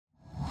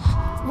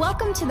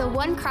Welcome to the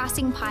One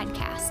Crossing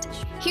podcast.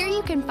 Here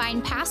you can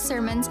find past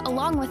sermons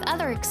along with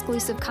other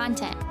exclusive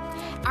content.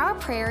 Our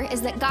prayer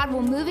is that God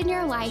will move in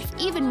your life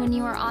even when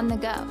you are on the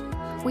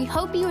go. We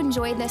hope you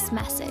enjoy this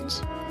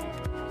message.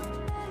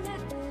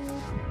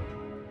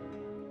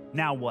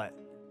 Now what?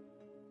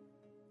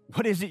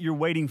 What is it you're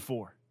waiting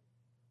for?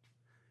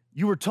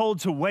 You were told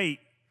to wait.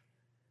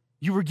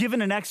 You were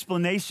given an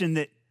explanation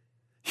that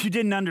you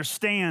didn't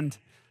understand.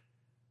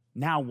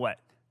 Now what?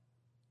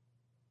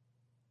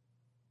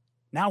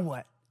 Now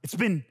what? It's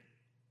been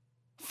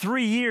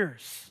 3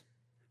 years.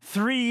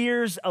 3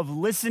 years of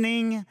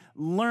listening,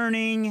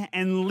 learning,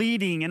 and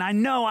leading. And I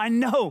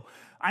know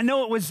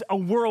it was a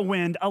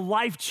whirlwind, a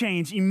life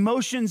change,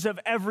 emotions of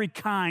every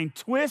kind,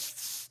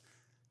 twists,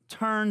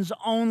 turns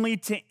only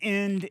to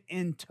end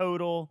in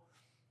total,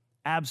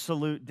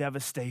 absolute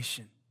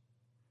devastation.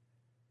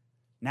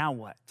 Now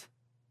what?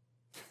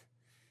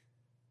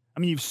 I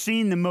mean, you've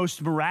seen the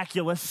most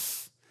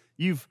miraculous.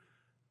 You've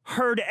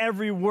heard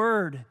every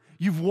word.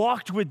 You've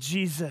walked with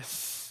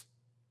Jesus.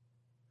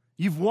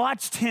 You've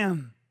watched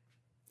him.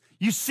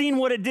 You've seen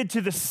what it did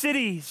to the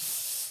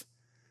cities,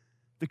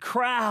 the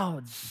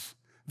crowds,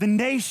 the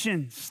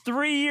nations.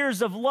 3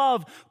 years of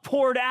love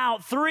poured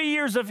out. 3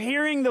 years of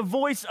hearing the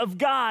voice of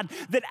God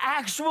that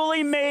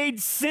actually made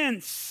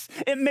sense.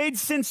 It made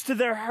sense to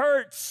their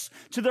hurts,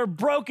 to their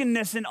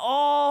brokenness, and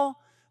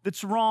all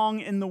that's wrong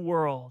in the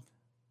world.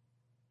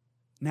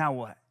 Now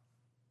what?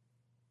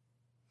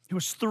 It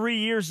was 3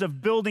 years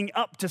of building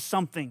up to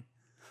something.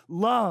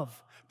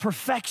 Love,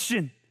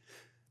 perfection,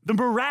 the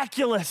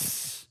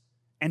miraculous,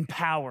 and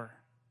power.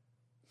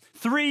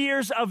 3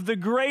 years of the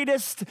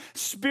greatest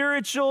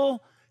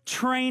spiritual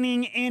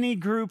training any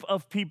group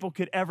of people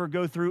could ever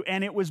go through,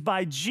 and it was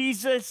by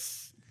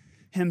Jesus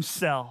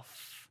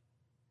himself.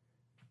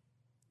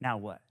 Now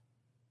what?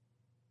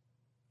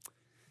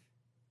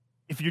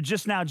 If you're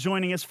just now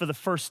joining us for the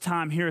first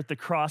time here at The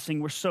Crossing,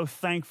 we're so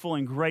thankful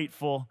and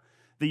grateful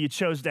that you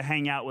chose to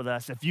hang out with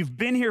us. If you've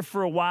been here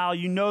for a while,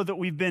 you know that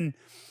we've been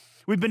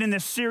in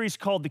this series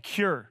called The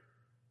Cure.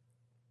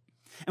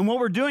 And what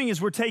we're doing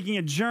is we're taking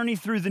a journey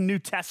through the New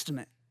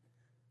Testament.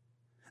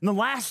 In the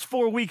last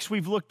 4 weeks,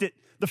 we've looked at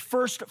the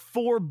first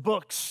 4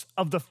 books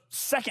of the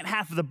second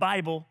half of the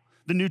Bible,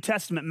 the New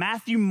Testament: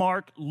 Matthew,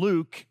 Mark,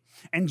 Luke,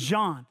 and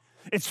John.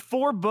 It's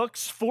 4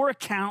 books, 4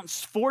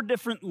 accounts, 4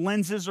 different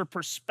lenses or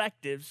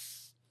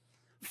perspectives,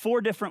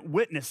 4 different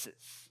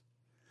witnesses.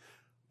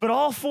 But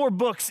all 4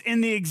 books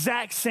in the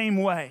exact same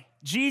way.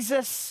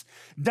 Jesus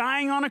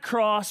dying on a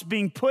cross,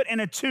 being put in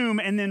a tomb,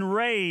 and then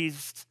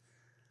raised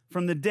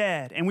from the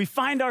dead. And we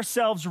find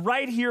ourselves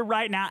right here,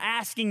 right now,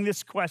 asking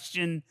this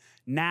question: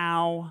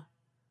 now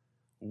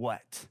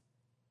what?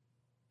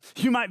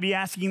 You might be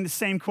asking the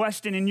same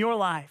question in your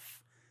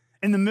life,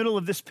 in the middle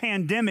of this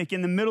pandemic,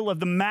 in the middle of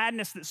the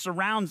madness that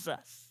surrounds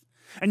us.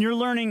 And you're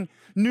learning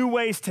new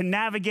ways to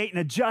navigate and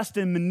adjust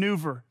and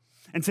maneuver.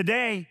 And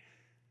today,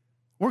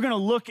 we're going to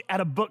look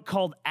at a book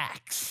called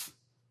Acts.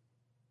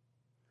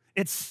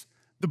 It's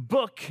the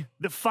book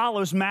that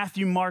follows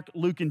Matthew, Mark,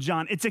 Luke, and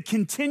John. It's a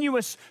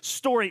continuous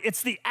story.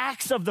 It's the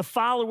acts of the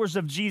followers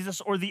of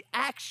Jesus, or the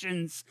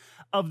actions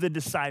of the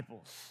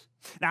disciples.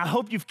 Now, I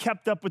hope you've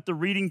kept up with the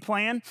reading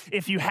plan.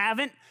 If you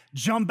haven't,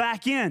 jump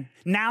back in.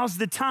 Now's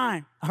the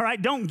time, all right?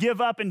 Don't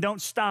give up and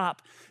don't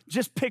stop.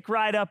 Just pick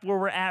right up where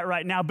we're at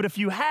right now. But if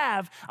you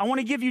have, I want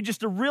to give you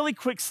just a really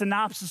quick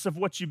synopsis of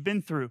what you've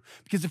been through.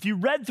 Because if you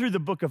read through the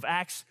book of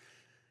Acts,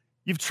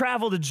 you've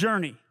traveled a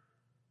journey.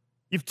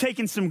 You've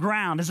taken some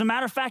ground. As a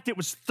matter of fact, it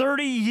was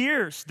 30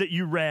 years that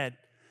you read.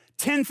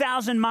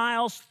 10,000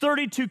 miles,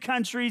 32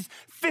 countries,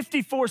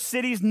 54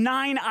 cities,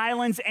 9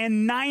 islands,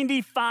 and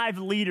 95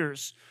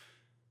 leaders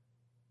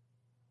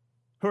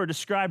who are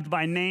described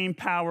by name,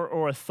 power,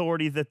 or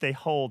authority that they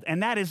hold.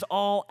 And that is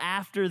all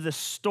after the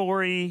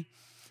story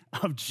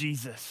of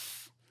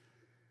Jesus.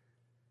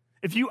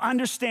 If you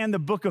understand the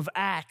book of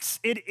Acts,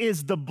 it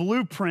is the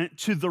blueprint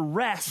to the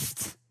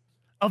rest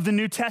of the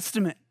New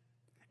Testament.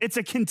 It's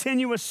a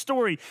continuous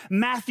story.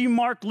 Matthew,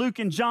 Mark, Luke,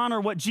 and John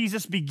are what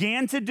Jesus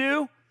began to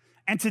do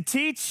and to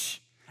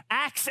teach.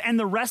 Acts and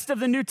the rest of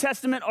the New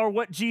Testament are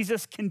what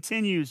Jesus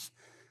continues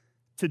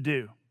to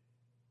do.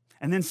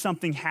 And then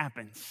something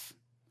happens.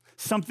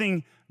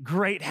 Something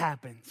great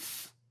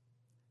happens.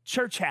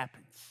 Church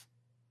happens.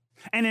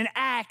 And in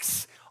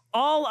Acts,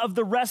 all of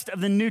the rest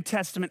of the New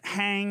Testament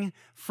hang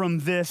from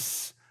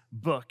this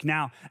book.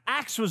 Now,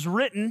 Acts was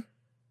written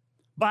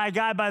by a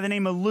guy by the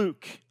name of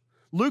Luke.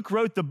 Luke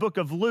wrote the book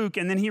of Luke,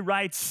 and then he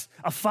writes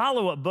a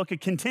follow-up book, a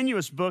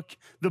continuous book,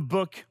 the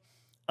book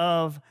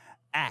of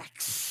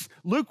Acts.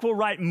 Luke will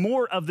write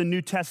more of the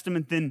New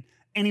Testament than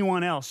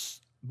anyone else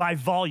by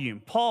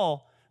volume.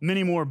 Paul,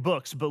 many more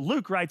books, but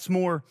Luke writes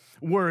more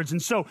words.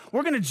 And so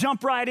we're going to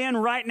jump right in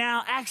right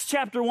now. Acts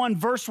chapter 1,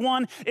 verse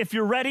 1. If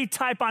you're ready,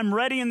 type "I'm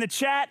ready" in the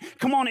chat.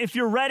 Come on, if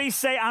you're ready,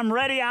 say "I'm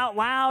ready" out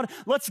loud.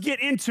 Let's get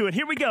into it.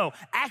 Here we go.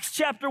 Acts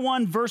chapter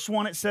 1, verse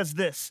 1, it says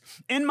this: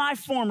 "In my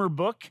former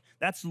book,"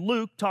 that's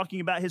Luke talking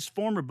about his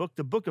former book,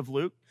 the book of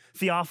Luke,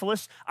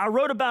 Theophilus, I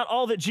wrote about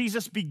all that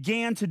Jesus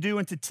began to do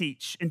and to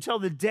teach until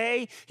the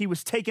day he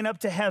was taken up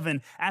to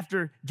heaven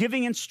after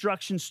giving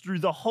instructions through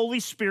the Holy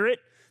Spirit.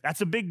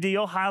 That's a big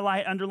deal.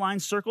 Highlight, underline,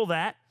 circle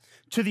that.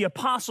 To the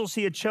apostles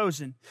he had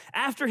chosen.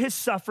 After his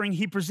suffering,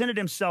 he presented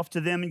himself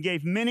to them and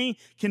gave many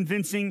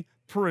convincing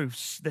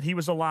proofs that he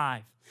was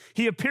alive.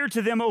 He appeared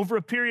to them over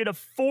a period of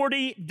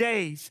 40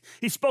 days.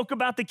 He spoke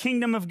about the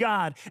kingdom of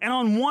God. And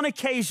on one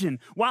occasion,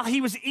 while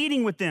he was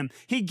eating with them,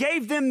 he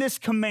gave them this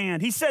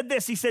command. He said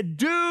this, he said,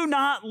 do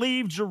not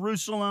leave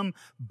Jerusalem,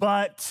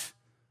 but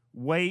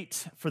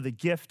wait for the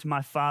gift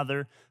my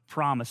Father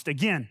promised.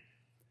 Again,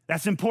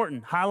 that's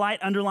important.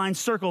 Highlight, underline,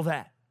 circle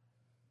that.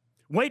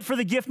 Wait for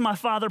the gift my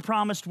Father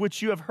promised,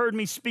 which you have heard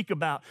me speak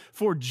about.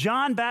 For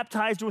John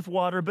baptized with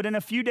water, but in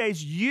a few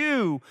days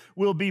you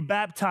will be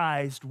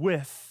baptized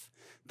with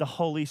the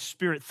Holy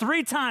Spirit.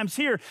 3 times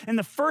here in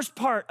the first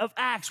part of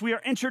Acts, we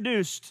are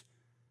introduced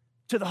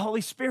to the Holy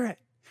Spirit.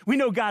 We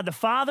know God the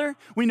Father.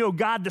 We know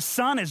God the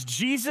Son as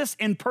Jesus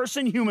in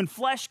person, human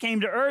flesh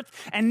came to earth.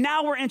 And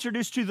now we're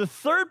introduced to the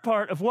third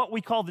part of what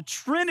we call the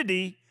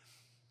Trinity,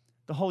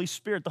 the Holy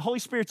Spirit. The Holy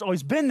Spirit's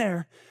always been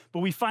there, but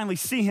we finally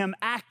see him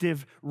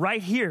active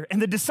right here.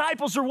 And the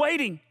disciples are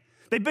waiting.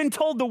 They've been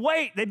told to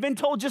wait. They've been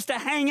told just to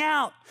hang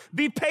out,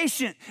 be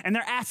patient. And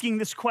they're asking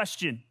this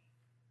question,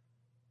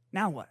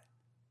 now what?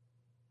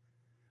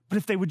 But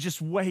if they would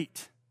just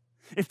wait,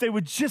 if they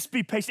would just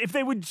be patient, if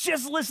they would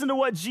just listen to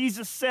what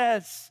Jesus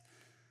says,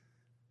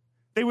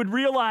 they would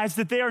realize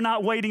that they are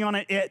not waiting on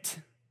an it.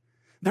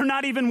 They're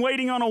not even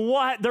waiting on a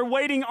what, they're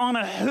waiting on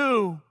a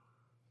who.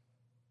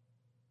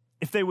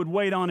 If they would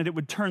wait on it, it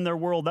would turn their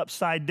world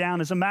upside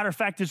down. As a matter of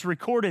fact, it's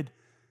recorded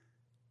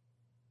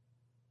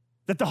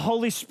that the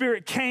Holy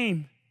Spirit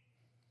came.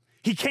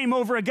 He came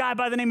over a guy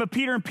by the name of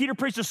Peter, and Peter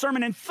preached a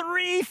sermon, and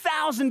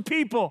 3,000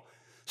 people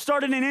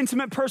started an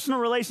intimate personal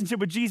relationship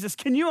with Jesus.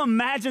 Can you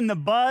imagine the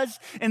buzz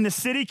in the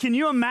city? Can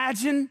you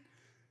imagine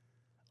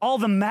all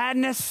the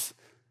madness?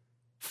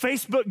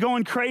 Facebook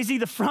going crazy,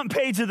 the front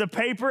page of the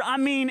paper. I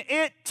mean,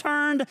 it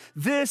turned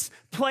this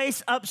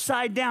place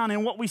upside down.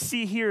 And what we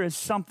see here is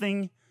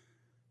something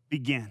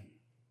begin.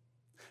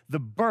 The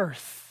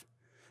birth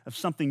of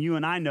something you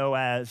and I know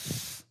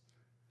as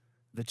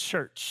the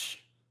church.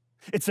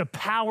 It's a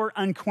power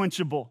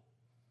unquenchable.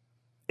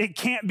 It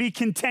can't be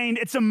contained.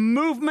 It's a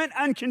movement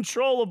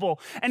uncontrollable.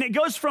 And it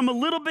goes from a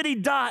little bitty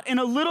dot in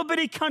a little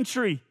bitty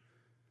country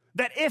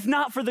that if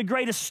not for the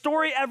greatest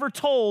story ever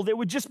told, it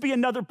would just be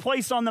another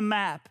place on the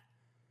map.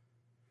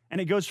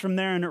 And it goes from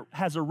there and it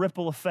has a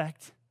ripple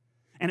effect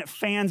and it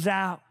fans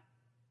out.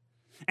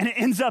 And it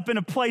ends up in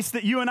a place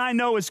that you and I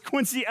know as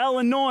Quincy,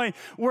 Illinois,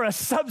 where a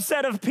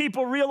subset of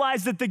people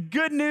realize that the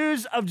good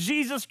news of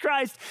Jesus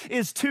Christ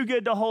is too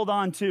good to hold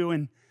on to.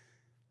 And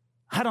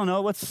I don't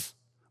know, let's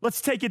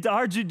take it to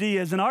our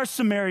Judeas and our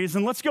Samarias,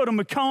 and let's go to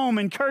Macomb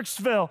and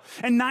Kirksville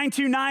and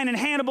 929 and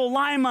Hannibal,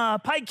 Lima,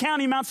 Pike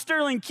County, Mount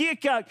Sterling,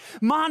 Keokuk,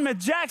 Monmouth,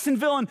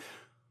 Jacksonville. And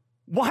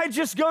why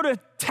just go to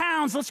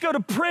towns? Let's go to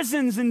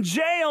prisons and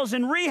jails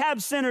and rehab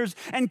centers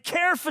and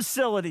care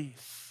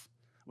facilities.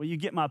 Well, you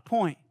get my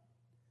point.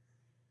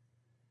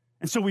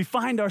 And so we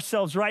find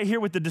ourselves right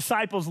here with the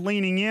disciples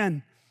leaning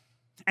in.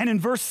 And in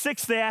verse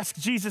 6, they ask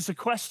Jesus a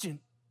question.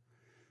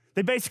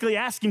 They basically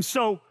ask him,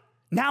 so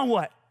now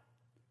what?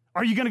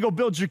 Are you going to go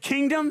build your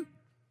kingdom?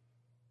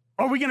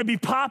 Are we going to be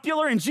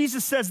popular? And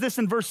Jesus says this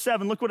in verse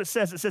 7. Look what it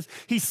says. It says,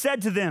 he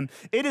said to them,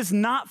 it is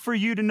not for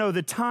you to know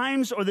the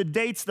times or the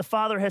dates the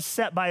Father has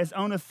set by his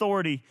own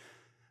authority,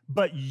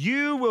 but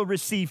you will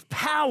receive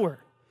power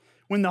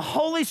when the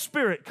Holy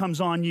Spirit comes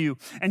on you,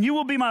 and you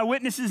will be my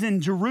witnesses in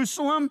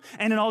Jerusalem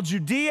and in all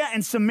Judea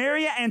and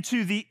Samaria and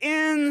to the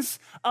ends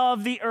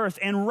of the earth.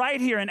 And right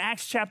here in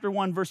Acts chapter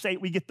 1, verse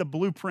 8, we get the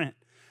blueprint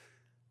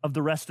of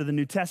the rest of the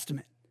New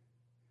Testament.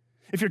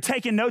 If you're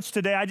taking notes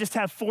today, I just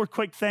have 4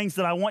 quick things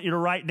that I want you to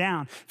write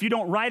down. If you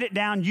don't write it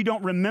down, you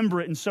don't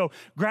remember it. And so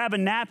grab a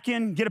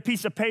napkin, get a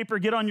piece of paper,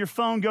 get on your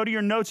phone, go to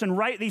your notes, and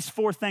write these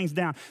 4 things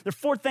down. They're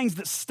 4 things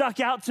that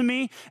stuck out to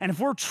me. And if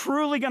we're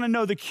truly going to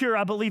know the cure,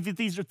 I believe that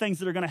these are things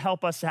that are going to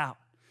help us out.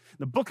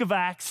 The book of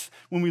Acts,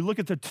 when we look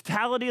at the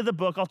totality of the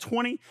book, all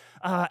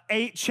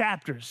 28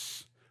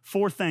 chapters,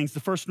 4 things. The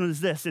first one is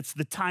this. It's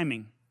the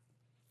timing.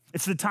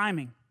 It's the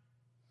timing.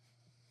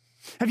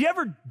 Have you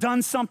ever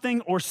done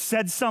something or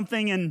said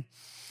something and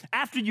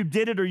after you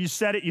did it or you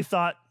said it, you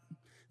thought,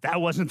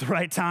 that wasn't the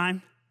right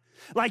time?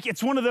 Like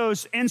it's one of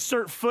those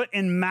insert foot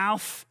in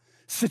mouth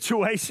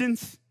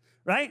situations,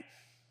 right?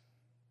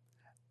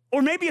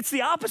 Or maybe it's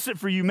the opposite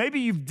for you.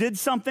 Maybe you've did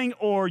something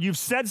or you've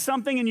said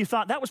something and you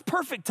thought, that was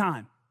perfect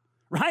time,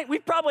 right?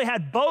 We've probably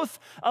had both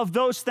of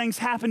those things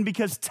happen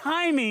because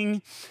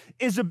timing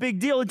is a big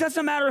deal. It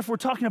doesn't matter if we're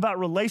talking about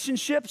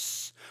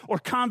relationships or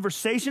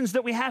conversations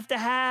that we have to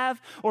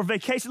have or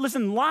vacation.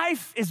 Listen,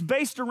 life is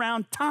based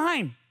around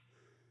time.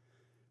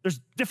 There's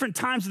different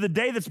times of the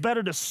day that's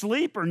better to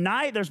sleep or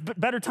night. There's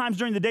better times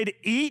during the day to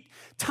eat.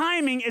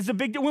 Timing is a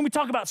big deal. When we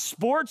talk about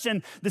sports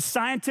and the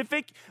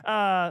scientific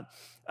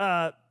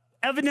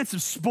evidence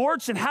of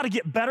sports and how to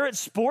get better at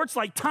sports.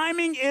 Like,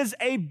 timing is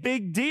a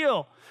big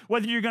deal.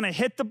 Whether you're going to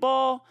hit the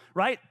ball,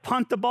 right,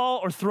 punt the ball,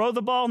 or throw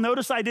the ball.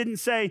 Notice I didn't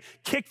say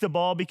kick the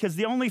ball, because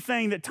the only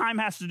thing that time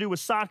has to do with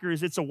soccer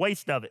is it's a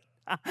waste of it.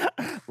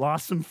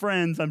 Lost some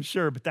friends, I'm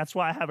sure, but that's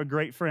why I have a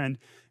great friend,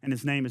 and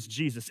his name is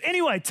Jesus.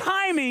 Anyway,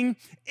 timing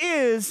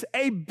is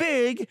a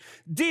big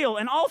deal.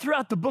 And all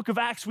throughout the book of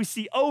Acts, we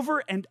see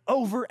over and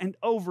over and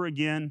over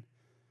again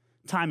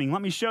timing.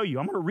 Let me show you.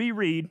 I'm going to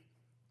reread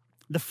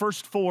the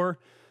first 4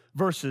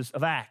 verses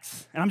of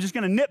Acts. And I'm just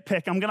going to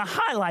nitpick. I'm going to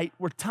highlight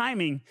where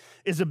timing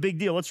is a big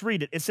deal. Let's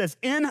read it. It says,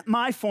 "In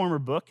my former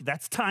book,"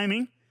 that's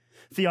timing,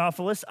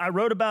 "Theophilus, I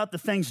wrote about the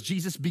things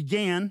Jesus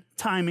began,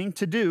 timing,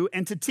 to do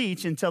and to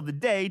teach until the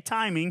day,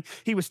 timing,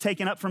 he was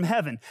taken up from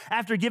heaven.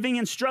 After giving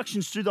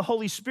instructions through the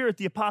Holy Spirit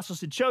the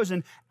apostles had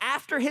chosen,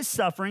 after his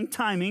suffering,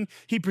 timing,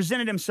 he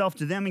presented himself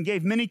to them and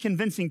gave many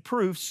convincing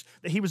proofs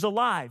that he was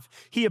alive.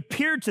 He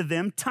appeared to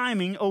them,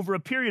 timing, over a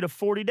period of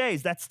 40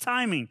 days, that's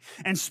timing,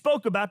 and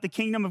spoke about the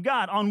kingdom of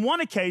God. On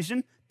one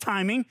occasion,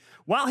 timing,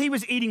 while he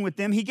was eating with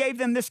them, he gave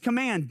them this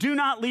command: do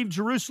not leave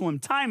Jerusalem,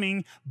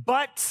 timing,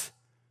 but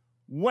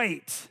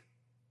wait."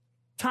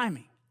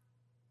 Timing.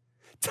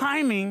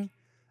 Timing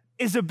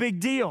is a big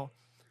deal.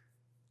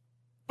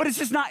 But it's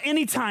just not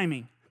any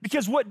timing,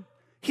 because what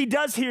he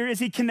does here is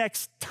he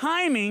connects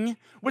timing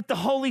with the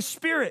Holy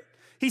Spirit.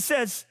 He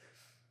says,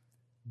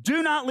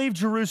 do not leave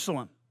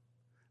Jerusalem,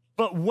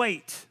 but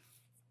wait.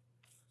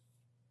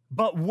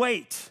 But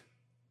wait.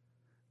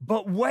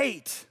 But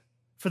wait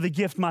for the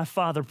gift my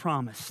Father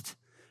promised,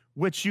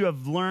 which you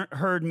have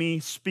heard me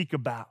speak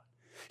about.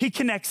 He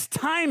connects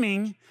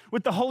timing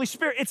with the Holy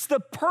Spirit. It's the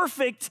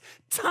perfect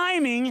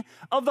timing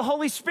of the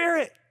Holy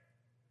Spirit,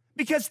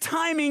 because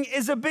timing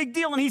is a big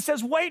deal. And he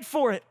says, wait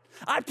for it.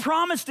 I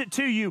promised it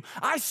to you.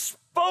 I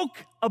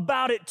spoke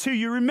about it to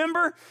you.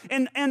 Remember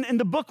in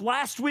the book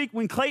last week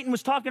when Clayton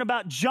was talking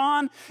about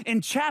John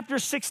in chapter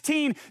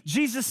 16,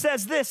 Jesus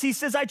says this. He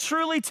says, I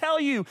truly tell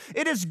you,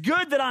 it is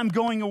good that I'm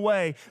going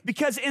away,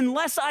 because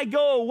unless I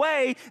go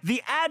away,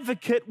 the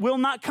advocate will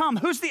not come.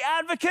 Who's the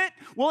advocate?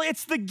 Well,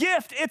 it's the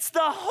gift. It's the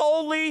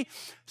Holy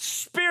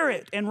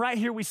Spirit. And right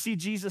here we see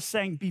Jesus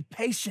saying, be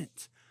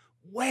patient,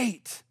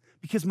 wait,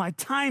 because my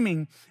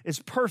timing is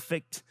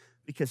perfect,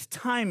 because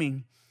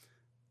timing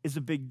is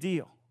a big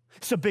deal.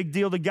 It's a big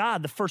deal to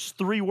God. The first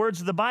 3 words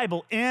of the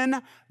Bible, in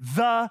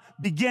the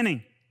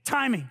beginning,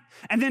 timing.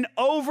 And then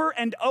over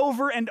and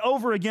over and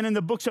over again in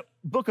the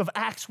book of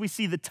Acts, we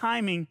see the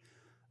timing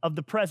of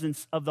the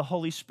presence of the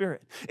Holy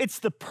Spirit. It's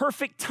the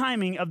perfect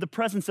timing of the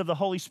presence of the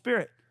Holy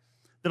Spirit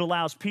that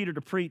allows Peter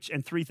to preach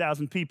and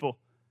 3,000 people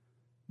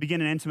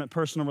begin an intimate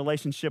personal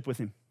relationship with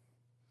him.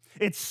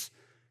 It's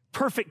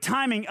perfect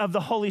timing of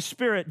the Holy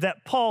Spirit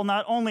that Paul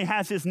not only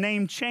has his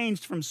name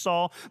changed from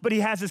Saul, but he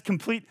has his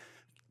complete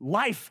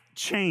life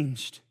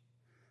changed.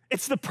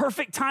 It's the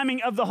perfect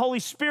timing of the Holy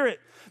Spirit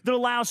that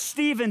allows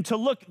Stephen to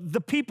look the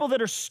people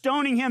that are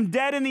stoning him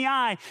dead in the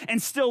eye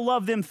and still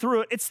love them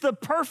through it. It's the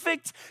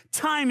perfect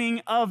timing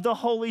of the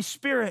Holy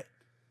Spirit.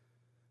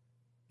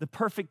 The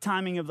perfect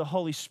timing of the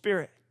Holy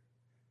Spirit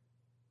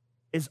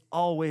is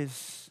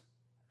always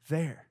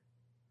there.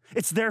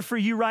 It's there for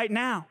you right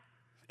now.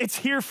 It's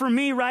here for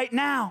me right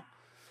now.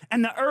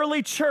 And the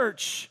early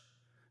church,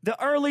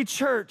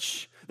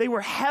 they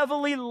were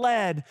heavily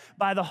led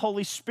by the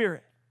Holy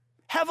Spirit.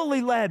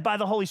 Heavily led by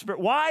the Holy Spirit.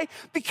 Why?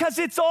 Because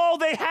it's all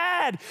they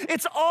had.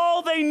 It's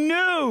all they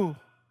knew.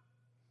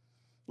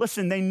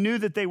 Listen, they knew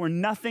that they were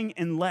nothing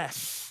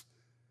unless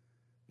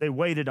they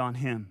waited on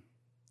him,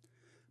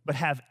 but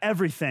have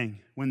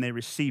everything when they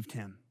received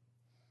him.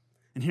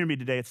 And hear me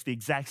today, it's the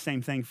exact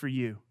same thing for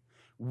you.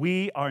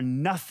 We are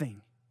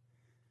nothing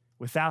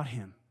without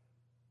him.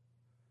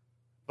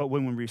 But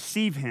when we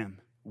receive him,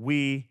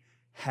 we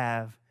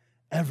have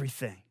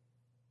everything.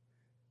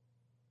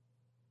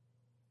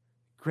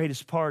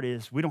 Greatest part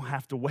is we don't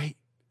have to wait.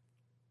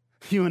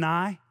 You and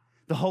I,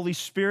 the Holy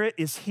Spirit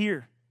is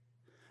here.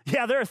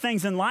 Yeah, there are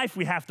things in life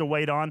we have to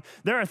wait on.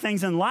 There are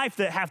things in life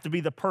that have to be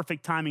the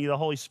perfect timing of the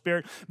Holy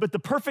Spirit. But the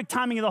perfect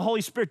timing of the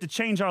Holy Spirit to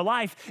change our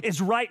life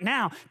is right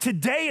now.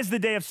 Today is the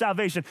day of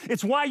salvation.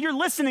 It's why you're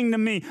listening to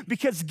me,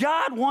 because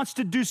God wants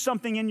to do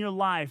something in your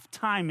life.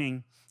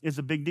 Timing is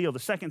a big deal. The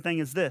second thing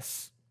is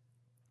this.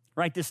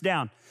 Write this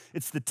down.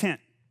 It's the tent.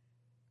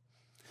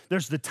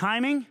 There's the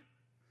timing,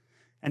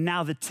 and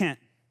now the tent.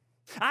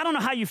 I don't know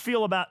how you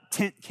feel about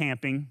tent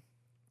camping.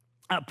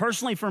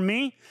 Personally, for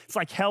me, it's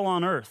like hell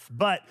on earth.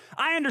 But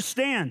I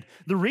understand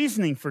the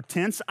reasoning for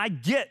tents. I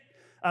get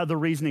the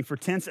reasoning for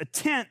tents. A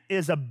tent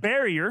is a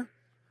barrier,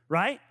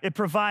 right? It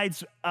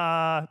provides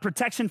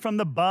protection from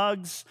the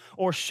bugs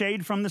or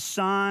shade from the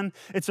sun.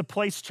 It's a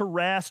place to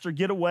rest or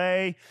get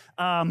away.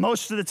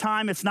 Most of the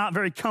time, it's not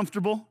very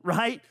comfortable,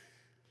 right?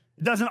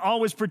 It doesn't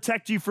always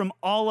protect you from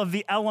all of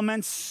the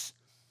elements.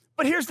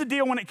 But here's the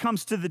deal when it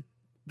comes to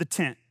the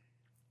tent.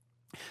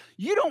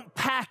 You don't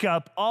pack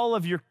up all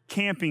of your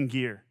camping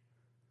gear.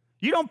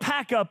 You don't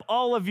pack up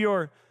all of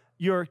your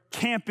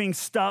camping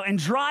stuff and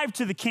drive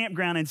to the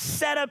campground and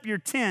set up your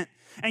tent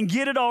and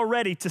get it all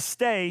ready to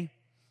stay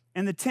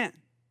in the tent.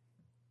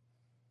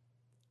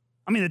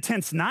 I mean, the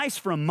tent's nice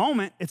for a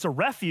moment. It's a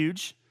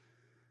refuge.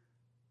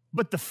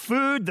 But the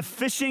food, the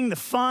fishing, the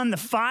fun, the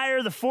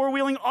fire, the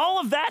four-wheeling, all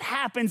of that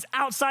happens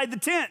outside the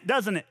tent,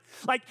 doesn't it?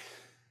 Like,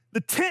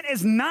 the tent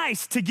is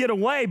nice to get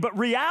away, but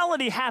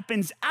reality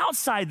happens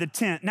outside the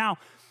tent. Now,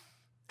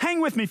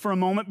 hang with me for a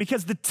moment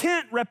because the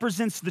tent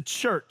represents the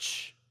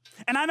church.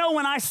 And I know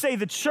when I say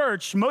the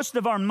church, most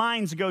of our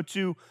minds go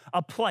to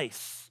a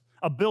place,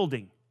 a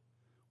building,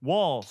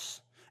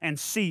 walls and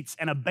seats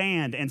and a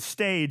band and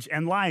stage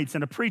and lights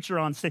and a preacher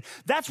on stage.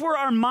 That's where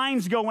our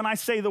minds go when I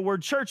say the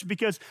word church,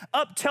 because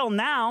up till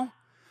now,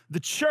 the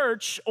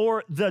church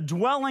or the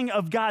dwelling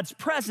of God's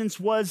presence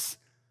was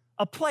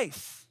a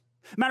place.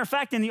 Matter of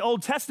fact, in the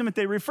Old Testament,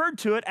 they referred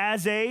to it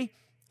as a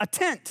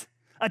tent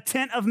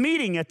of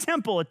meeting, a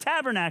temple, a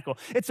tabernacle.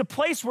 It's a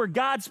place where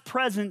God's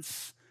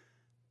presence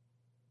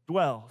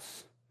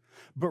dwells.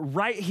 But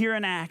right here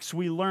in Acts,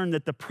 we learn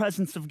that the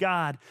presence of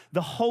God,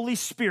 the Holy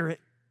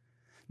Spirit,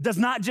 does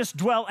not just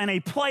dwell in a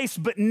place,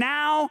 but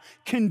now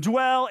can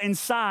dwell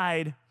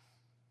inside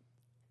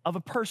of a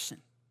person.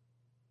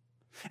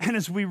 And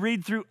as we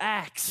read through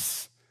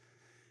Acts,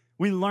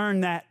 we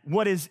learn that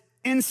what is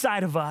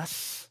inside of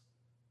us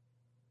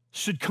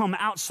should come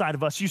outside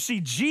of us. You see,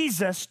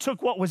 Jesus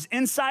took what was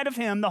inside of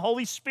him, the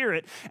Holy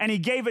Spirit, and he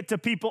gave it to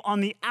people on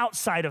the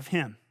outside of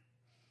him.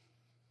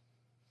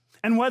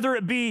 And whether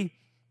it be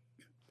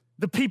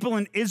the people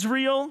in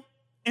Israel,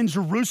 in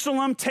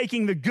Jerusalem,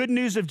 taking the good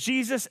news of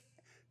Jesus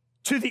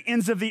to the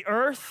ends of the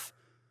earth,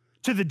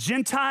 to the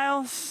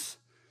Gentiles,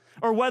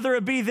 or whether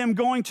it be them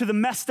going to the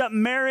messed up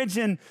marriage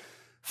in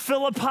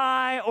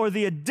Philippi, or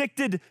the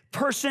addicted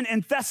person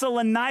in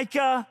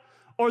Thessalonica,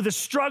 or the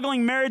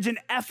struggling marriage in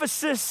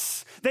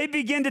Ephesus, they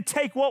begin to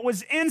take what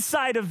was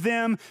inside of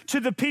them to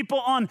the people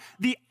on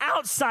the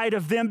outside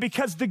of them,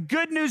 because the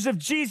good news of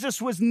Jesus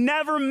was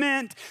never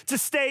meant to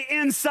stay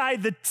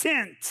inside the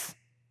tent.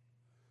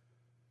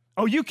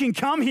 Oh, you can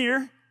come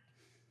here.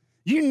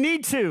 You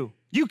need to.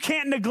 You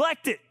can't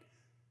neglect it,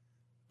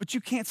 but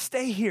you can't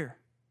stay here.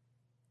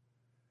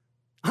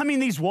 I mean,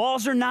 these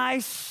walls are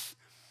nice.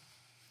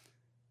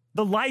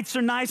 The lights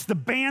are nice. The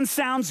band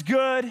sounds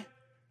good.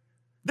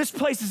 This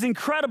place is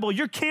incredible.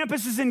 Your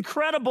campus is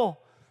incredible.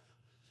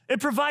 It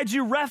provides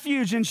you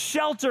refuge and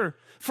shelter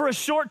for a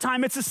short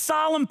time. It's a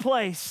solemn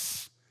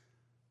place.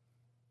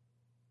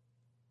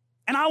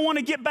 And I want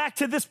to get back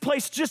to this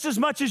place just as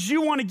much as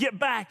you want to get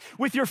back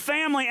with your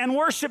family and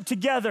worship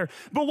together.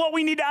 But what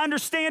we need to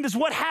understand is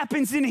what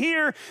happens in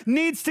here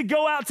needs to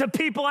go out to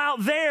people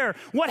out there.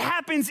 What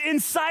happens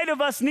inside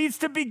of us needs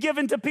to be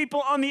given to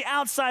people on the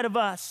outside of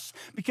us,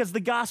 because the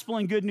gospel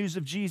and good news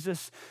of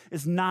Jesus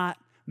is not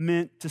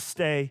meant to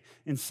stay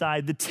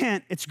inside the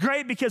tent. It's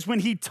great because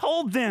when he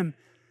told them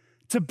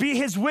to be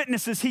his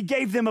witnesses, he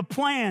gave them a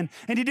plan.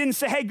 And he didn't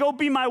say, hey, go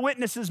be my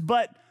witnesses,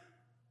 but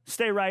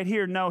stay right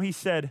here. No, he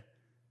said,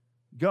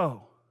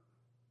 go,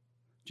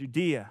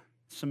 Judea,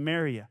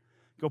 Samaria,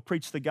 go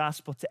preach the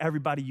gospel to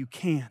everybody you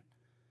can.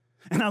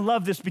 And I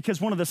love this because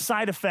one of the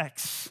side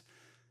effects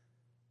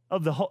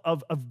of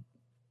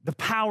the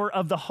power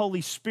of the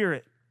Holy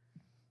Spirit,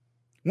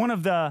 one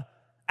of the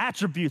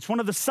attributes,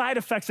 one of the side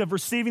effects of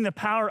receiving the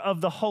power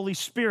of the Holy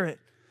Spirit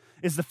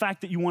is the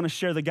fact that you want to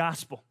share the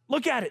gospel.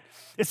 Look at it.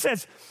 It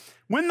says,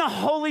 when the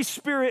Holy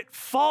Spirit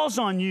falls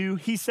on you,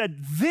 he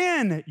said,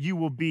 then you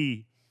will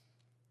be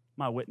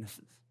my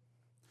witnesses.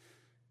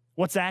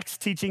 What's Acts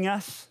teaching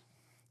us?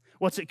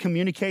 What's it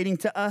communicating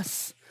to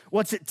us?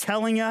 What's it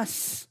telling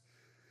us?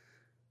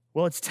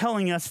 Well, it's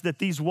telling us that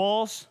these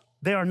walls,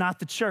 they are not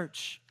the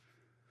church.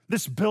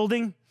 This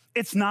building,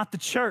 it's not the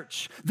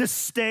church. This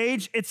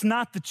stage, it's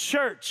not the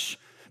church.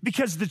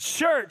 Because the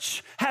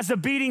church has a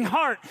beating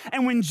heart.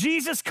 And when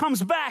Jesus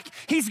comes back,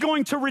 he's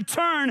going to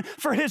return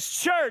for his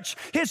church.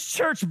 His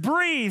church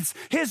breathes.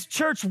 His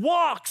church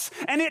walks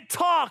and it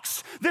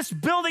talks. This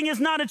building is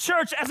not a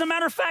church. As a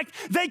matter of fact,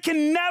 they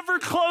can never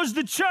close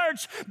the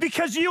church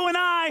because you and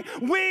I,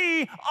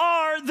 we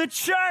are the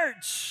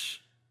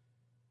church.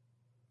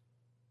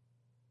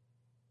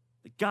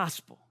 The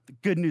gospel, the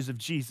good news of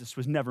Jesus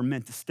was never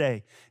meant to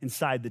stay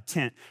inside the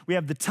tent. We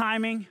have the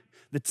timing,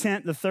 the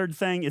tent. The third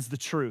thing is the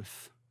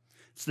truth.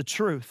 It's the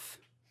truth.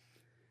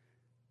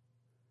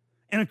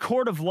 In a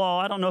court of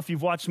law, I don't know if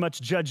you've watched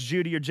much Judge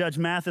Judy or Judge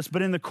Mathis,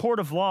 but in the court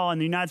of law in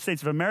the United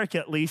States of America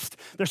at least,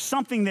 there's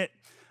something that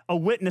a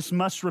witness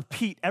must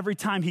repeat every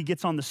time he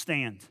gets on the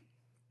stand.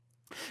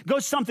 It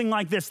goes something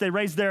like this. They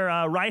raise their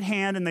right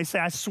hand and they say,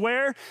 I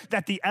swear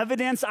that the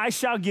evidence I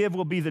shall give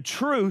will be the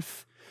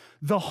truth,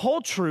 the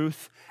whole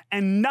truth,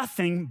 and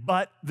nothing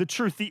but the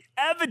truth. The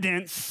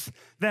evidence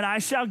that I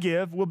shall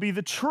give will be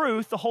the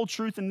truth, the whole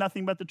truth, and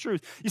nothing but the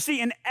truth. You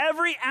see, in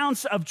every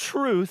ounce of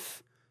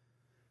truth,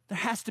 there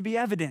has to be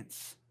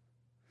evidence.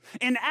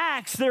 In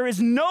Acts, there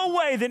is no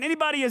way that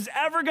anybody is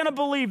ever going to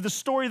believe the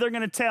story they're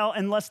going to tell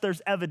unless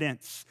there's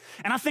evidence.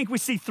 And I think we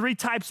see three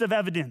types of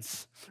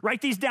evidence.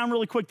 Write these down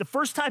really quick. The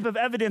first type of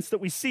evidence that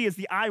we see is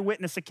the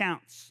eyewitness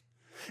accounts.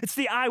 It's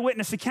the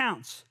eyewitness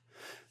accounts.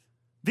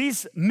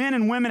 These men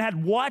and women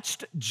had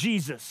watched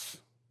Jesus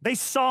They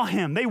saw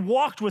him. They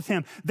walked with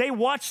him. They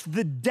watched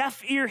the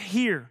deaf ear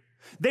hear.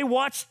 They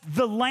watched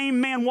the lame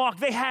man walk.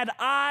 They had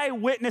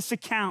eyewitness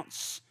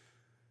accounts.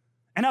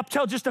 And up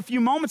till just a few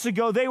moments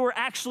ago, they were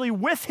actually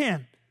with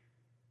him,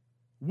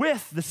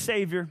 with the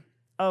Savior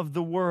of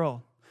the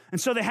world. And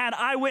so they had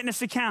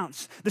eyewitness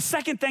accounts. The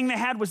second thing they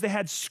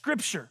had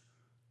Scripture.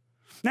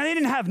 Now, they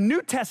didn't have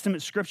New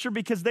Testament Scripture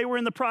because they were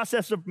in the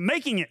process of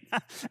making it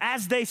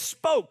as they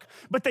spoke,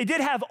 but they did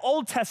have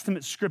Old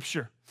Testament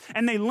Scripture,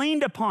 and they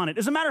leaned upon it.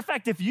 As a matter of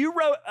fact, if you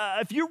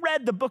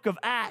read the book of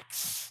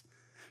Acts,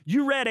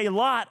 you read a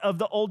lot of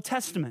the Old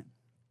Testament.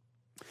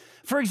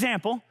 For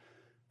example,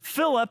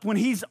 Philip, when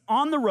he's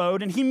on the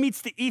road and he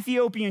meets the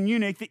Ethiopian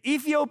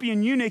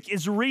eunuch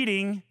is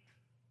reading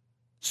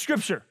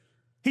Scripture.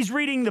 He's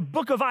reading the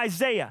book of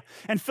Isaiah,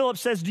 and Philip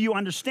says, "Do you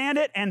understand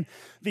it?" And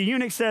the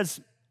eunuch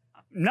says,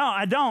 "No,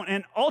 I don't."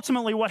 And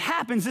ultimately what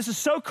happens, this is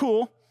so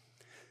cool,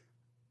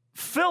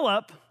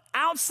 Philip,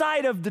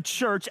 outside of the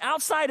church,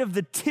 outside of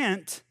the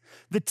tent,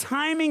 the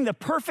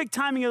perfect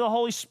timing of the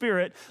Holy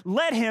Spirit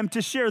led him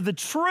to share the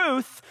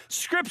truth,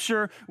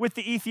 Scripture, with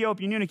the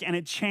Ethiopian eunuch, and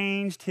it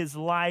changed his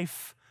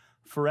life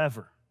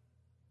forever.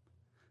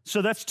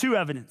 So that's two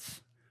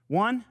evidence.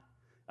 One,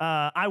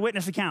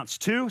 eyewitness accounts.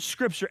 Two,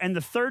 Scripture. And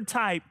the third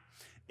type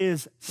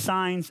is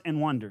signs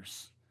and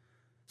wonders.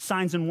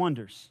 Signs and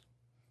wonders.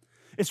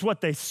 It's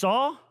what they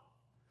saw,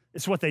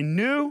 it's what they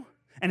knew,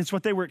 and it's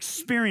what they were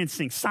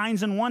experiencing,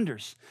 signs and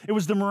wonders. It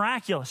was the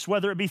miraculous,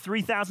 whether it be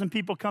 3,000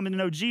 people coming to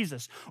know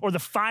Jesus, or the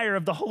fire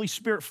of the Holy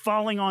Spirit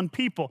falling on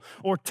people,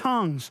 or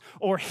tongues,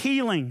 or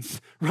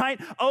healings, right?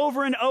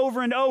 Over and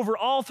over and over,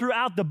 all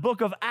throughout the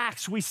book of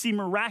Acts, we see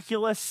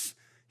miraculous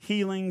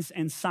healings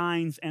and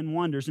signs and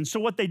wonders. And so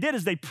what they did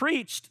is they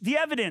preached the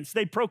evidence.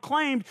 They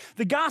proclaimed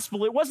the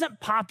gospel. It wasn't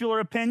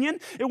popular opinion.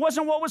 It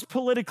wasn't what was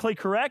politically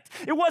correct.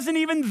 It wasn't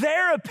even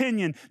their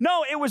opinion.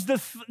 No, it was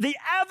the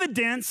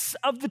evidence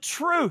of the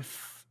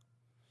truth.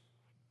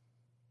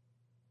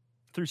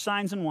 Through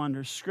signs and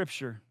wonders,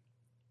 Scripture,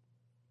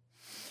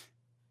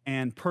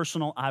 and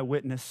personal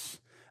eyewitness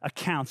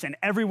accounts. And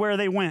everywhere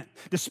they went,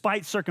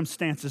 despite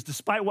circumstances,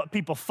 despite what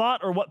people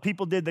thought or what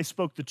people did, they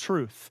spoke the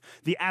truth,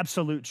 the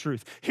absolute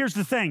truth. Here's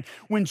the thing.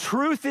 When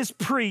truth is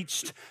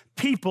preached,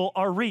 people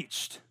are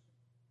reached.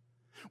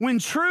 When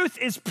truth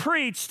is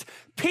preached,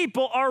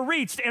 people are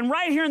reached. And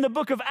right here in the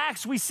book of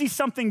Acts, we see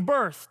something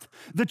birthed.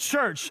 The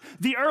church,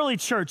 the early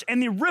church, and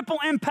the ripple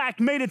impact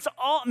made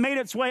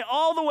its way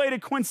all the way to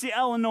Quincy,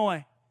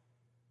 Illinois.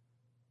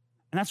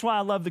 And that's why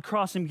I love the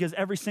Crossing, because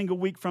every single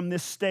week from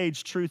this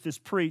stage, truth is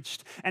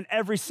preached. And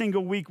every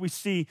single week we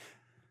see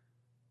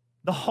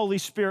the Holy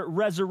Spirit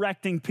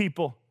resurrecting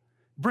people,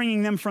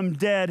 bringing them from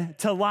dead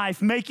to life,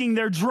 making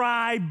their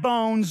dry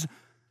bones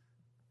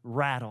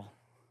rattle.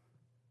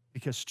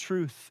 Because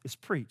truth is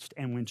preached.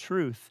 And when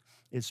truth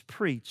is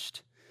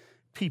preached,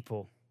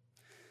 people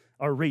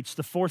are reached.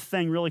 The fourth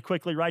thing, really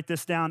quickly, write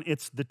this down,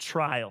 it's the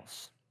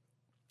trials.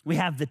 We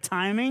have the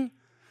timing,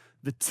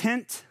 the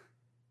tent,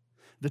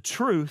 the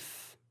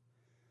truth,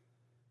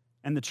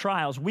 and the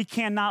trials. We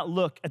cannot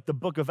look at the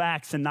book of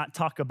Acts and not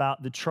talk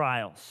about the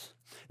trials.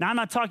 Now, I'm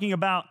not talking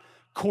about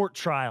court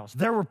trials.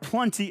 There were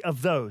plenty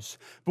of those.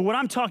 But what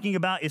I'm talking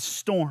about is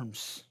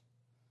storms.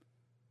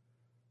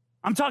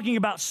 I'm talking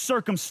about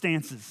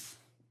circumstances.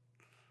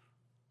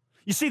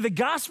 You see, the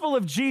gospel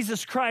of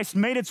Jesus Christ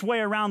made its way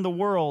around the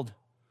world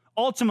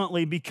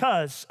ultimately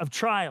because of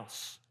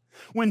trials.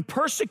 When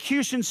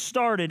persecution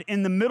started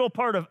in the middle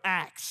part of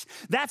Acts,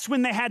 that's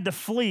when they had to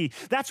flee.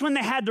 That's when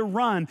they had to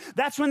run.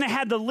 That's when they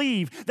had to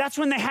leave. That's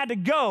when they had to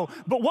go.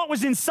 But what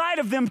was inside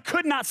of them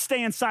could not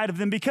stay inside of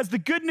them because the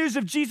good news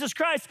of Jesus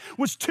Christ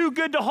was too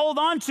good to hold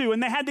on to,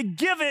 and they had to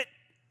give it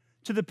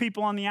to the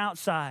people on the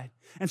outside.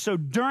 And so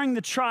during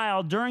the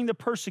trial, during the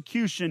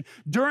persecution,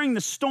 during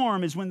the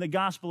storm is when the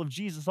gospel of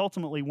Jesus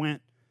ultimately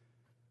went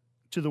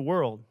to the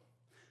world.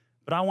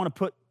 But I want to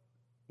put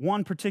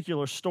one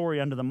particular story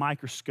under the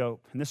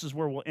microscope, and this is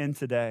where we'll end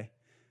today.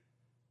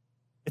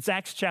 It's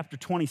Acts chapter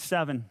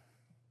 27,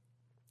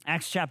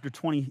 Acts chapter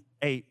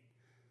 28.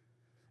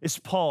 It's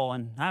Paul,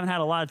 and I haven't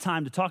had a lot of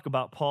time to talk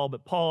about Paul,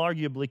 but Paul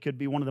arguably could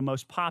be one of the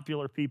most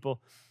popular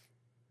people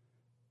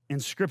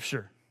in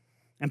Scripture.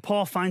 And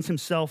Paul finds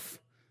himself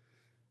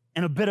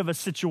in a bit of a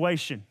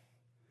situation.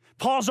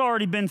 Paul's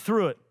already been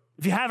through it.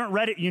 If you haven't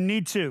read it, you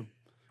need to.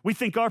 We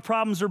think our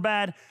problems are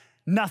bad.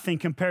 Nothing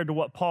compared to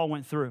what Paul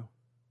went through.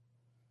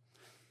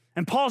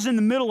 And Paul's in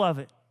the middle of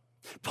it.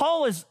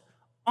 Paul is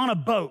on a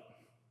boat.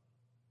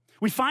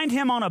 We find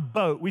him on a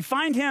boat. We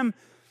find him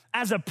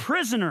as a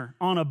prisoner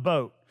on a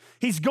boat.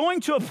 He's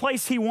going to a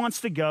place he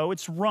wants to go.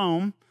 It's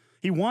Rome.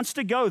 He wants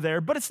to go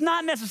there, but it's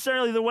not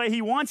necessarily the way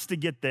he wants to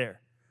get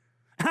there.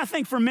 And I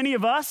think for many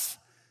of us,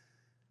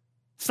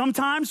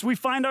 sometimes we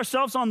find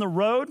ourselves on the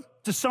road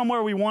to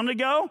somewhere we want to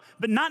go,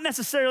 but not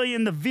necessarily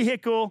in the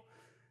vehicle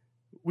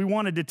we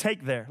wanted to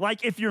take there.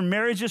 Like if your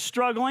marriage is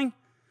struggling,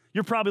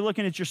 you're probably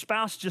looking at your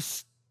spouse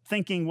just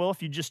thinking, well,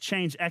 if you just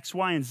change X,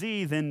 Y, and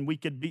Z, then we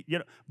could be,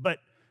 but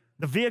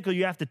the vehicle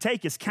you have to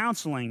take is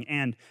counseling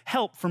and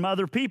help from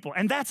other people,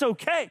 and that's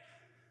okay.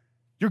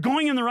 You're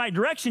going in the right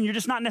direction. You're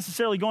just not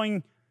necessarily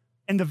going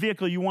in the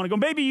vehicle you want to go.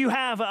 Maybe you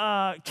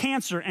have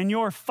cancer and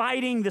you're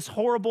fighting this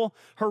horrible,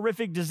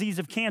 horrific disease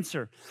of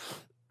cancer.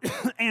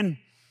 And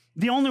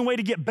the only way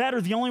to get better,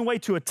 the only way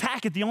to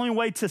attack it, the only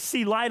way to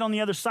see light on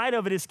the other side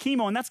of it is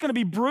chemo. And that's going to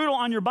be brutal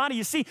on your body.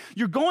 You see,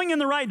 you're going in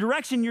the right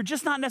direction. You're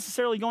just not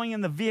necessarily going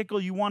in the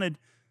vehicle you wanted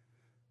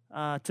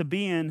to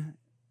be in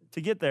to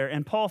get there.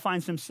 And Paul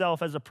finds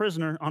himself as a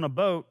prisoner on a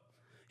boat.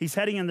 He's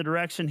heading in the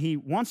direction he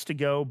wants to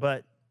go,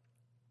 but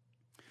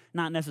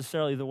not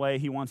necessarily the way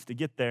he wants to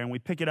get there. And we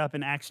pick it up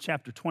in Acts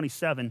chapter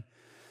 27,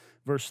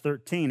 verse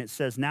 13. It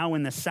says, "Now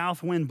when the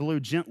south wind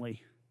blew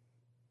gently,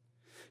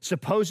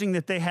 supposing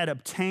that they had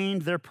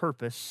obtained their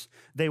purpose,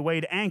 they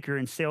weighed anchor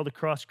and sailed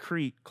across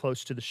Crete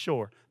close to the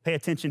shore." Pay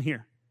attention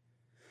here.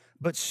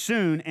 "But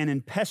soon an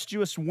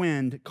impetuous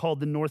wind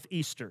called the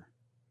northeaster."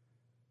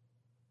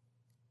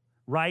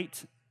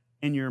 Write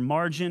in your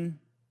margin,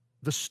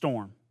 the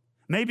storm.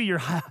 Maybe your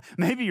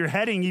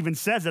heading even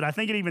says it. I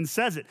think it even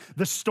says it,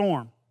 the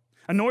storm.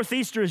 A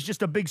northeaster is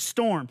just a big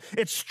storm.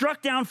 It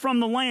struck down from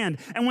the land.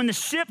 And when the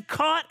ship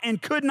caught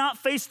and could not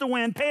face the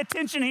wind, pay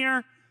attention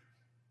here,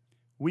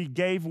 we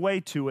gave way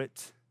to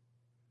it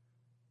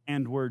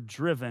and were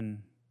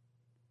driven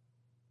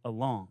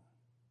along.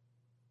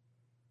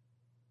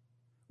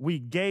 We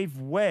gave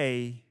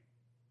way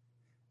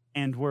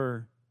and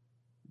were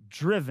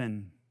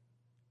driven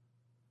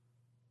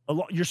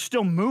along. You're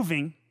still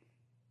moving.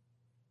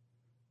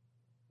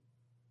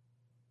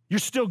 You're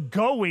still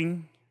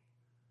going,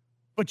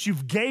 but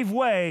you've gave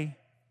way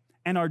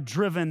and are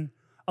driven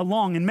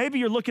along. And maybe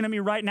you're looking at me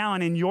right now,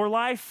 and in your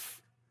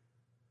life,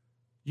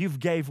 you've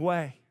gave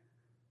way.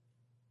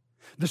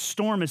 The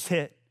storm has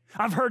hit.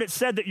 I've heard it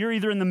said that you're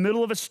either in the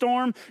middle of a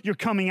storm, you're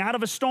coming out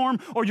of a storm,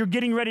 or you're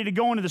getting ready to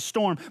go into the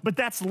storm. But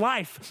that's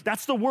life.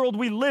 That's the world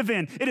we live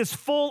in. It is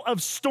full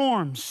of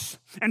storms.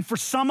 And for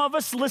some of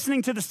us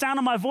listening to the sound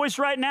of my voice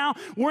right now,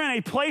 we're in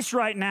a place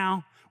right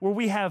now where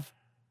we have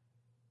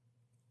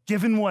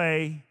given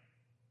way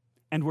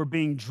and we're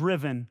being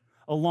driven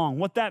along.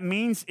 What that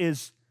means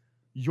is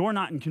you're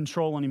not in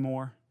control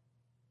anymore.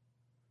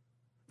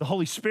 The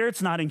Holy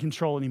Spirit's not in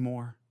control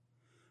anymore,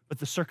 but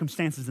the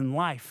circumstances in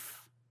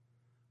life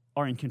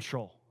are in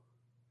control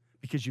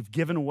because you've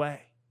given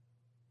away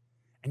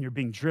and you're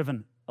being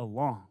driven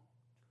along.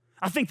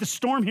 I think the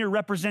storm here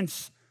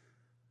represents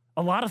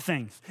a lot of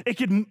things. It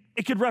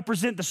could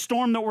represent the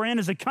storm that we're in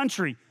as a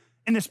country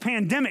in this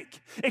pandemic.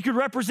 It could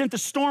represent the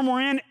storm we're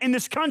in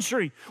this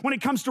country when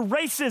it comes to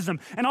racism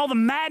and all the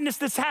madness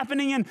that's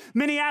happening in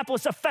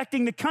Minneapolis,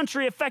 affecting the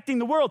country, affecting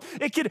the world.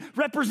 It could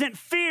represent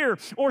fear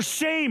or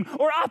shame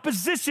or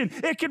opposition.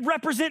 It could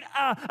represent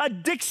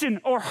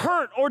addiction or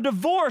hurt or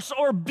divorce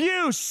or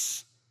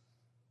abuse.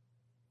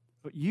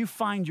 But you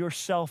find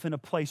yourself in a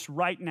place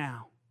right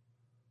now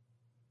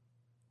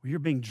where you're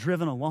being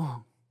driven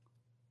along.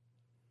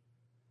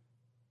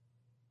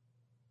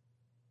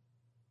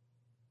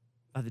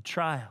 By the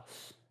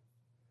trials,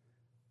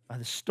 by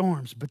the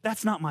storms. But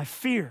that's not my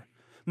fear.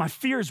 My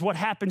fear is what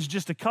happens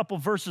just a couple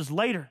verses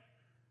later,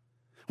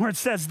 where it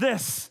says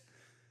this: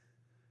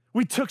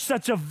 "We took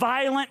such a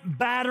violent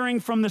battering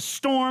from the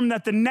storm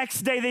that the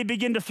next day they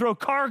began to throw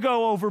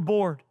cargo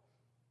overboard.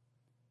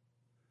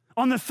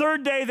 On the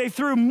third day, they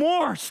threw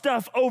more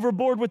stuff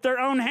overboard with their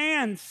own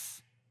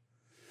hands.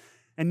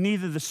 And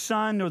neither the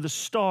sun nor the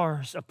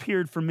stars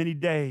appeared for many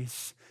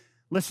days."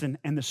 Listen,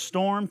 and the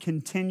storm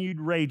continued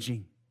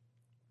raging.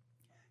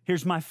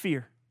 Here's my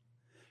fear.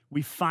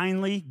 We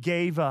finally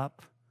gave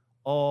up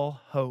all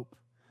hope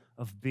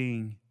of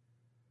being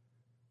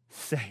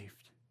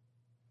saved.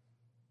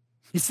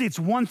 You see, it's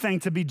one thing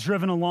to be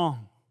driven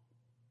along,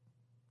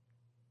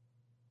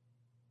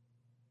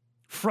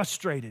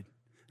 frustrated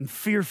and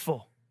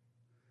fearful,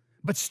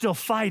 but still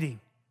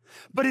fighting.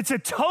 But it's a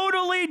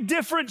totally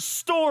different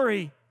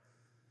story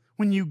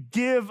when you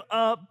give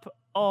up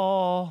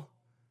all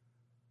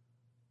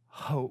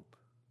hope.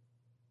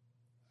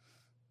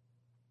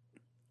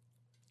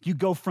 You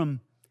go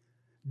from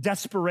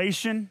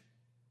desperation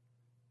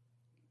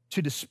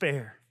to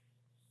despair.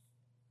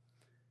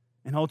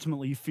 And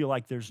ultimately, you feel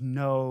like there's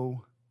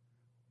no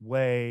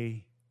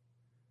way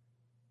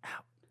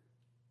out.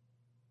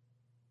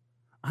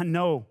 I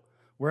know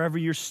wherever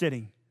you're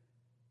sitting,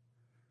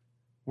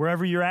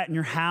 wherever you're at in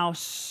your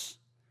house,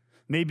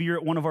 maybe you're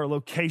at one of our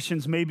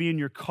locations, maybe in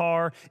your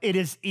car, it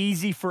is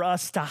easy for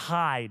us to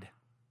hide.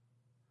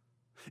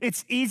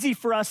 It's easy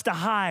for us to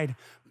hide.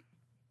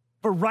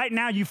 But right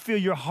now, you feel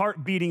your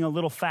heart beating a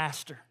little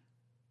faster.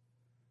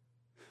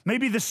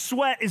 Maybe the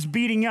sweat is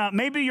beating up.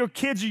 Maybe your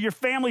kids or your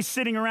family's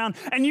sitting around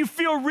and you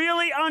feel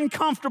really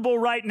uncomfortable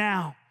right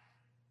now.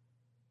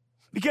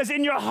 Because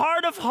in your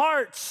heart of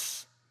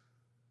hearts,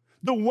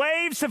 the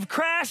waves have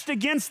crashed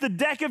against the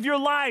deck of your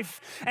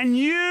life and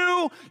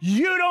you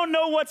don't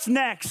know what's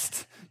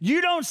next. You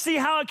don't see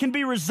how it can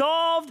be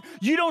resolved.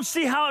 You don't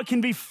see how it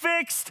can be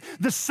fixed.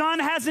 The sun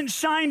hasn't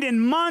shined in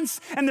months,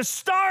 and the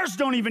stars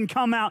don't even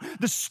come out.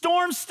 The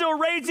storm's still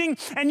raging,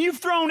 and you've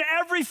thrown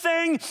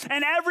everything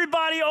and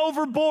everybody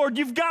overboard.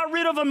 You've got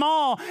rid of them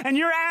all, and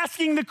you're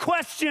asking the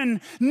question,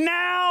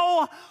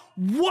 now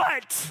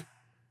what?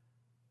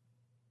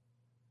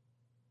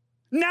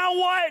 Now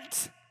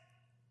what?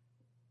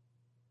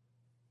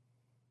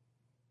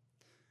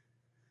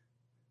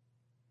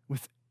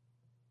 With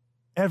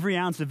every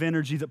ounce of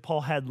energy that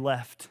Paul had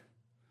left,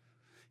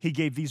 he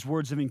gave these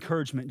words of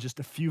encouragement just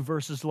a few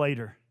verses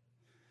later.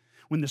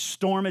 When the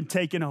storm had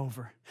taken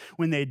over,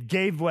 when they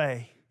gave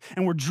way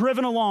and were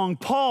driven along,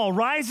 Paul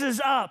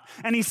rises up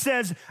and he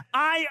says,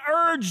 I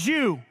urge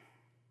you,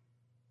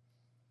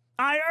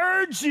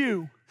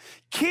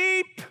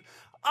 keep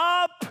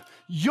up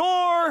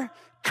your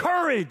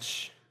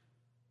courage.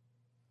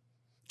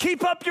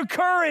 Keep up your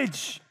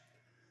courage.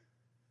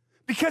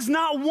 Because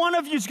not one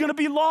of you is going to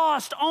be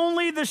lost.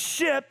 Only the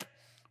ship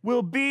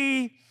will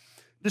be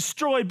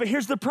destroyed. But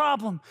here's the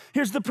problem.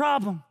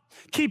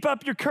 Keep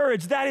up your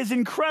courage. That is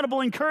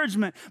incredible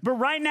encouragement. But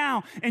right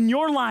now, in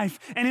your life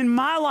and in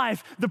my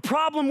life, the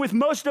problem with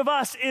most of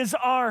us is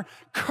our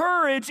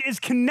courage is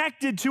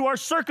connected to our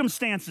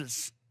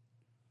circumstances,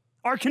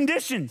 our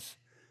conditions.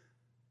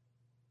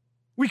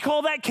 We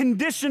call that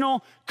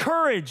conditional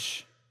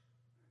courage.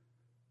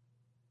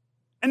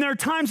 And there are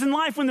times in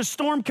life when the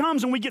storm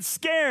comes and we get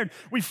scared,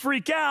 we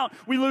freak out,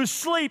 we lose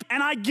sleep.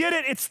 And I get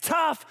it, it's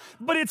tough,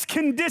 but it's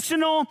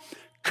conditional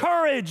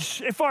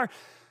courage. If our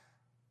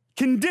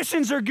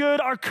conditions are good,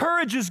 our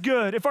courage is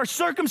good. If our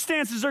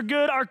circumstances are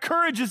good, our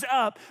courage is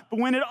up. But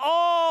when it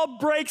all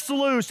breaks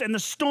loose and the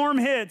storm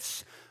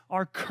hits,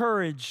 our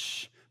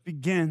courage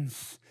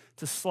begins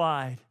to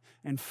slide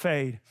and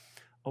fade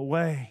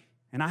away.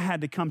 And I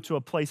had to come to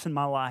a place in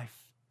my life.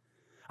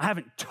 I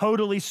haven't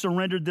totally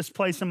surrendered this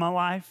place in my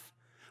life,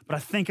 but I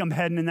think I'm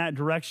heading in that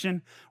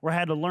direction where I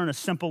had to learn a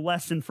simple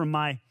lesson from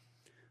my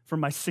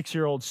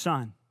 6-year-old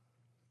son.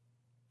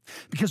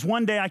 Because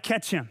one day I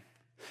catch him.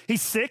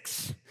 He's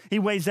 6. He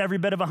weighs every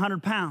bit of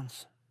 100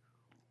 pounds.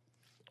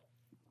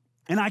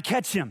 And I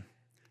catch him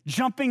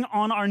jumping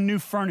on our new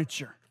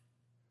furniture.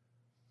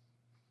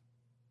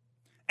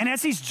 And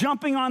as he's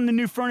jumping on the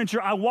new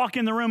furniture, I walk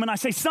in the room and I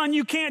say, son,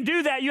 you can't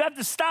do that. You have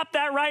to stop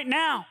that right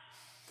now.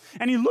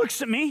 And he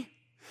looks at me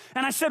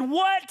and I said,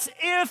 what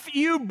if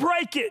you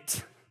break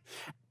it?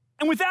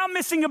 And without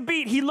missing a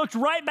beat, he looked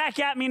right back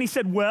at me and he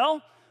said,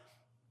 well,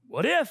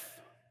 what if?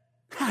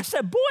 I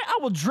said, boy, I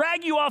will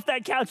drag you off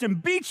that couch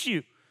and beat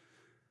you.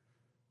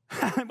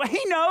 But he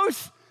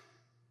knows.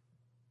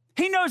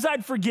 He knows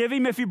I'd forgive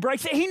him if he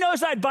breaks it. He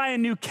knows I'd buy a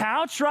new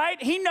couch,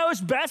 right? He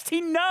knows best. He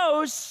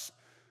knows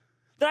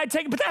that I'd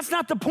take it. But that's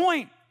not the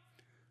point.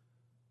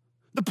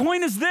 The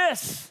point is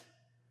this.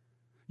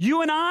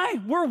 You and I,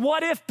 we're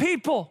what if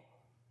people,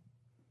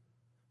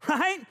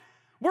 right?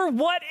 We're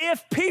what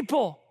if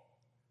people.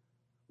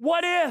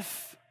 What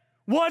if?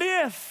 What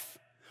if?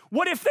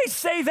 What if they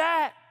say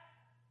that?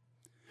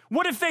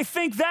 What if they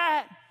think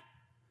that?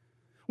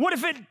 What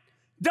if it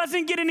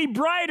doesn't get any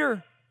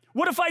brighter?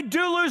 What if I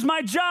do lose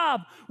my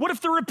job? What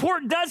if the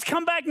report does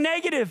come back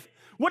negative?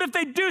 What if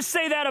they do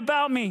say that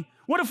about me?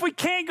 What if we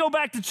can't go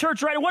back to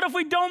church, right? What if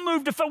we don't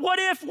move to, what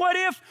if,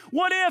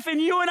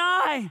 and you and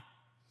I,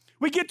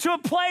 we get to a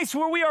place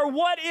where we are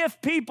what if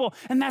people.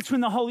 And that's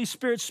when the Holy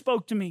Spirit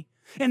spoke to me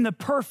in the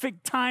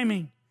perfect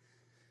timing.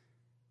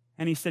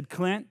 And he said,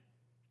 Clint,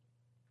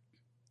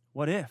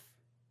 what if?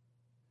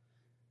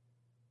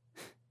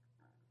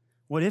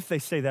 What if they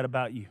say that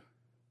about you?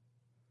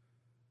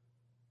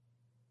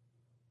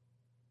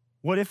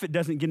 What if it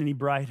doesn't get any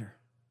brighter?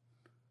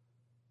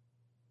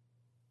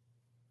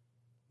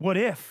 What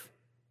if?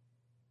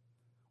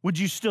 Would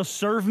you still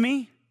serve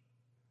me?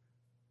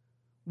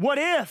 What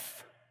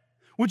if?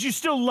 Would you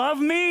still love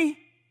me?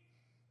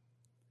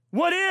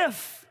 What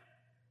if?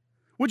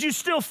 Would you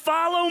still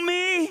follow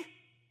me?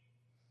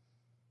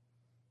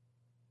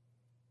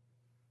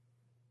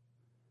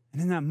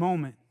 And in that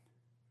moment,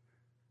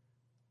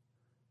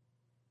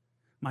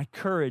 my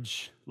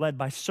courage, led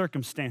by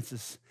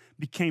circumstances,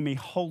 became a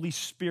Holy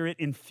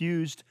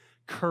Spirit-infused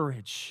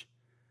courage.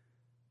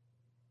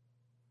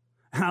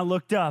 And I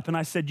looked up and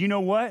I said, you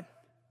know what?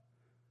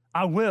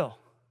 I will.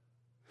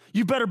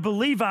 You better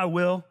believe I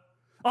will.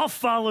 I'll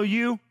follow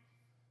you.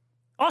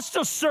 I'll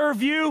still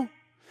serve you.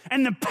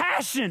 And the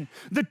passion,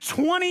 the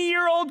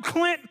 20-year-old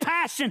Clint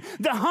passion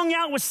that hung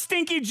out with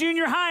stinky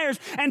junior hires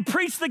and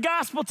preached the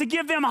gospel to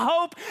give them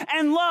hope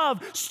and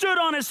love, stood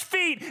on his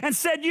feet and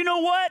said, you know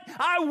what?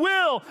 I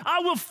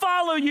will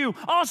follow you.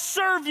 I'll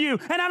serve you.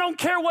 And I don't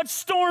care what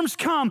storms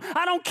come.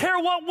 I don't care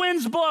what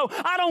winds blow.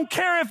 I don't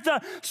care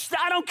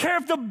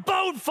if the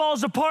boat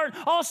falls apart.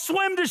 I'll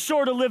swim to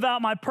shore to live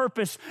out my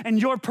purpose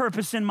and your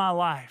purpose in my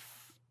life.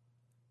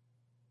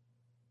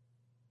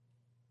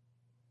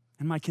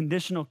 And my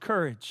conditional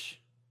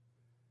courage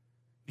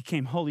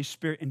became Holy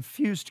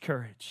Spirit-infused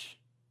courage.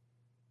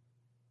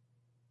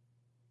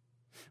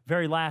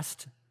 Very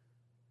last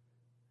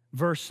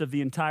verse of the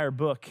entire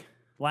book,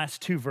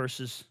 last two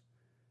verses,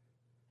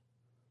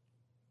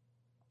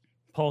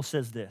 Paul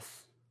says this.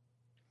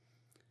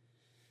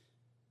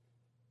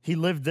 He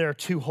lived there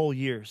 2 whole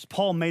years.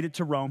 Paul made it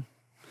to Rome.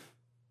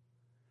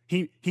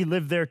 He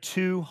lived there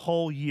 2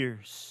 whole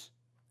years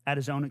at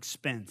his own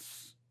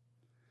expense.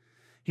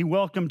 He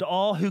welcomed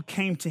all who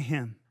came to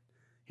him.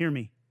 Hear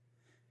me.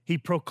 He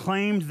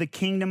proclaimed the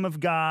kingdom of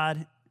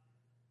God,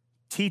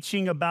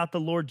 teaching about the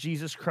Lord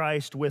Jesus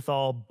Christ with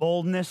all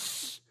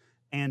boldness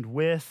and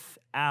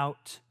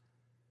without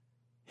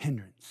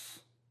hindrance.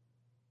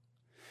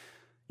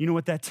 You know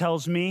what that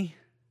tells me?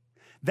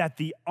 That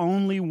the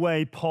only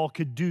way Paul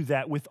could do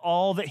that with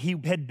all that he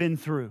had been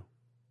through,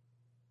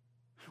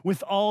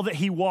 with all that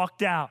he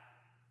walked out,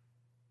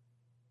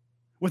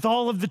 with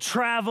all of the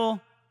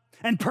travel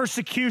and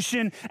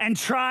persecution and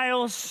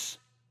trials,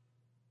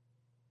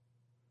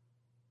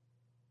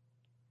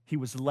 he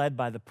was led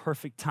by the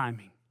perfect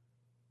timing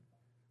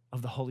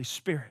of the Holy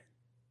Spirit.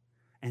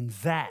 And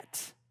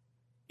that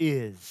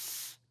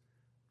is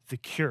the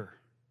cure.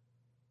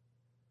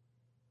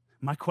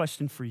 My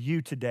question for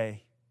you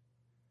today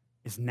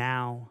is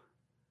now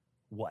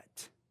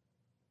what?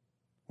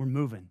 We're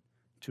moving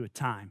to a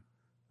time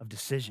of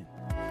decision.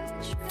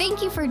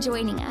 Thank you for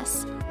joining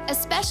us. A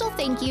special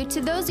thank you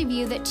to those of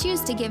you that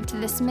choose to give to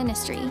this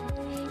ministry.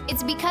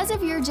 It's because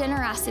of your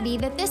generosity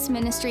that this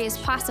ministry is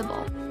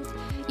possible.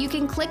 You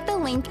can click the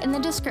link in the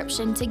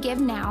description to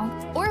give now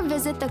or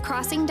visit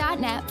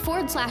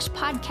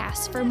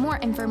thecrossing.net/podcast for more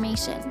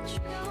information.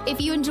 If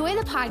you enjoy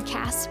the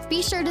podcast,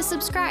 be sure to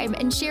subscribe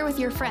and share with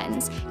your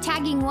friends,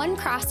 tagging One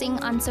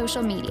Crossing on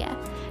social media.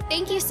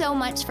 Thank you so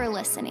much for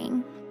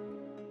listening.